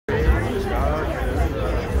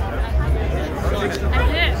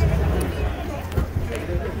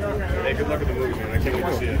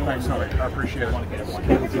Thanks, Sonny. I appreciate it.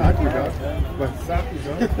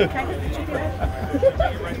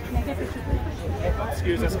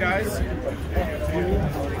 Excuse us, guys.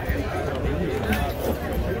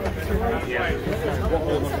 Yeah, we'll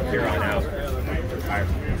hold them from here on out.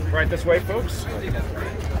 Right this way, folks.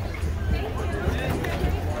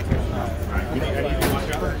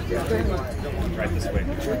 Right this way.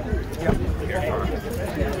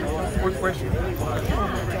 Quick question.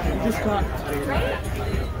 Just caught.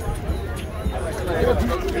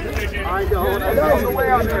 I don't. The way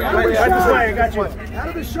out there. Right this way. I got you. Out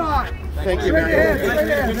of the shot. Thank you, man.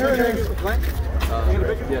 Glenn,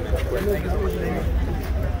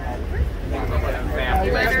 are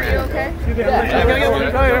you okay?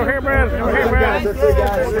 Over here, Brad. Over here, Brad.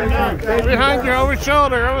 Behind you, over the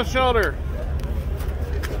shoulder, over the shoulder.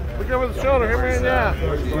 Look over the shoulder, here, man, yeah.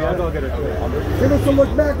 I'll go get it. Give us a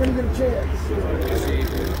look back when you get a chance.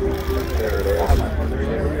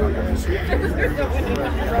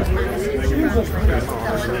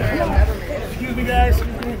 Excuse me, guys.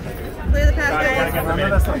 Clear the path, guys.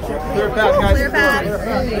 Clear path, guys. Clear path.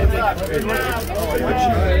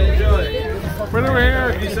 Right over here.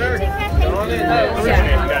 Yes, sir. Yeah,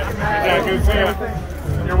 good to see you.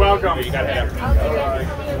 You're welcome. You got it.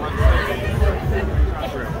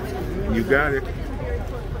 You got it.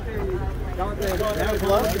 Open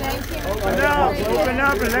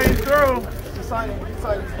up and let him through. All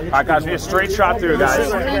right, guys, we need a straight shot through,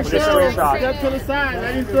 guys. We need a straight shot. Step to the side,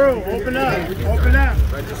 let him through. Open up. Open up.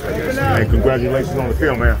 Open up. Hey, congratulations on the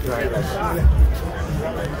film, man.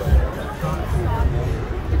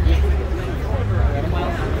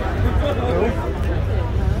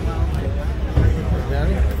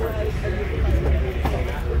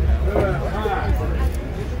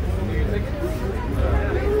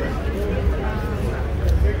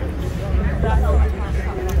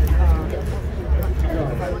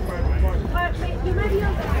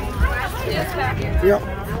 Yep.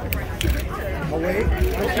 Away.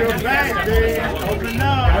 Watch your back, dude. Open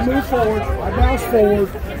up. I move forward. I bounce forward.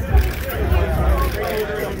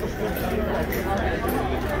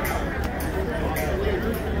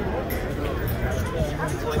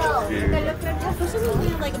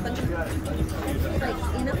 Like a bunch of, like,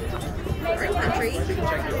 you know, different countries.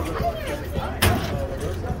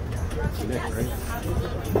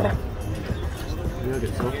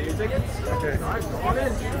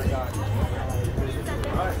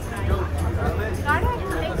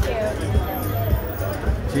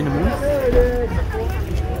 Seen the movie?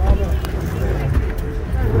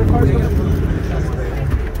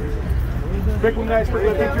 Big one, guys. Quick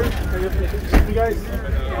picture. You guys.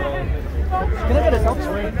 Can I get a selfie?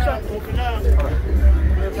 Open up.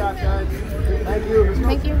 Thank you.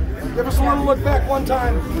 Thank you. Give us a little look back one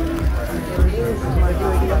time.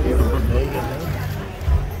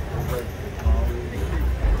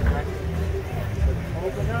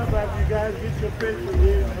 Open up after you guys get your picture.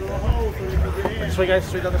 Leave a little hole so you can get in. This way, guys.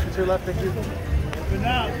 Straight down this way to your left. Thank you. Open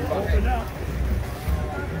up. Open up.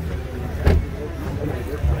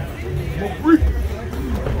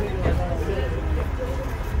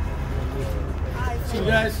 See you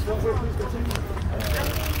guys. Open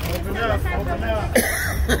up. Open up.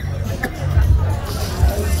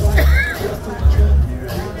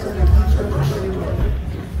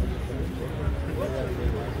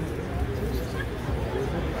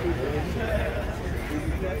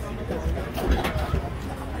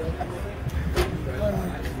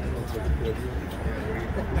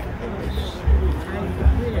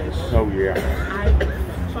 Oh, yeah.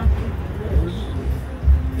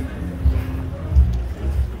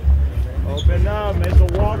 Open up. Make a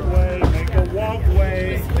walkway. Make a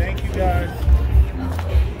walkway. Thank you, guys.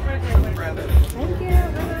 Thank you.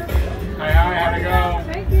 Hi, how'd it go?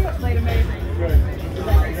 Thank you. Played amazing. Good.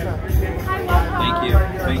 Hi, welcome. Thank you.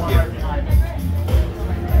 Thank you.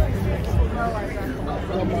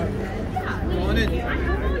 Come on in.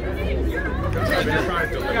 Have a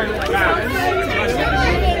good time.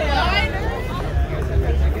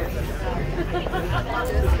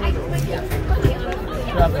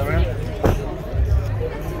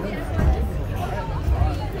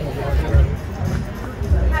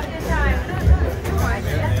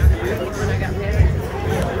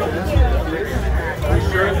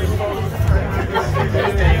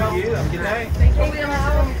 Thank you. Have a good night. Thank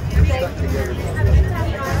you.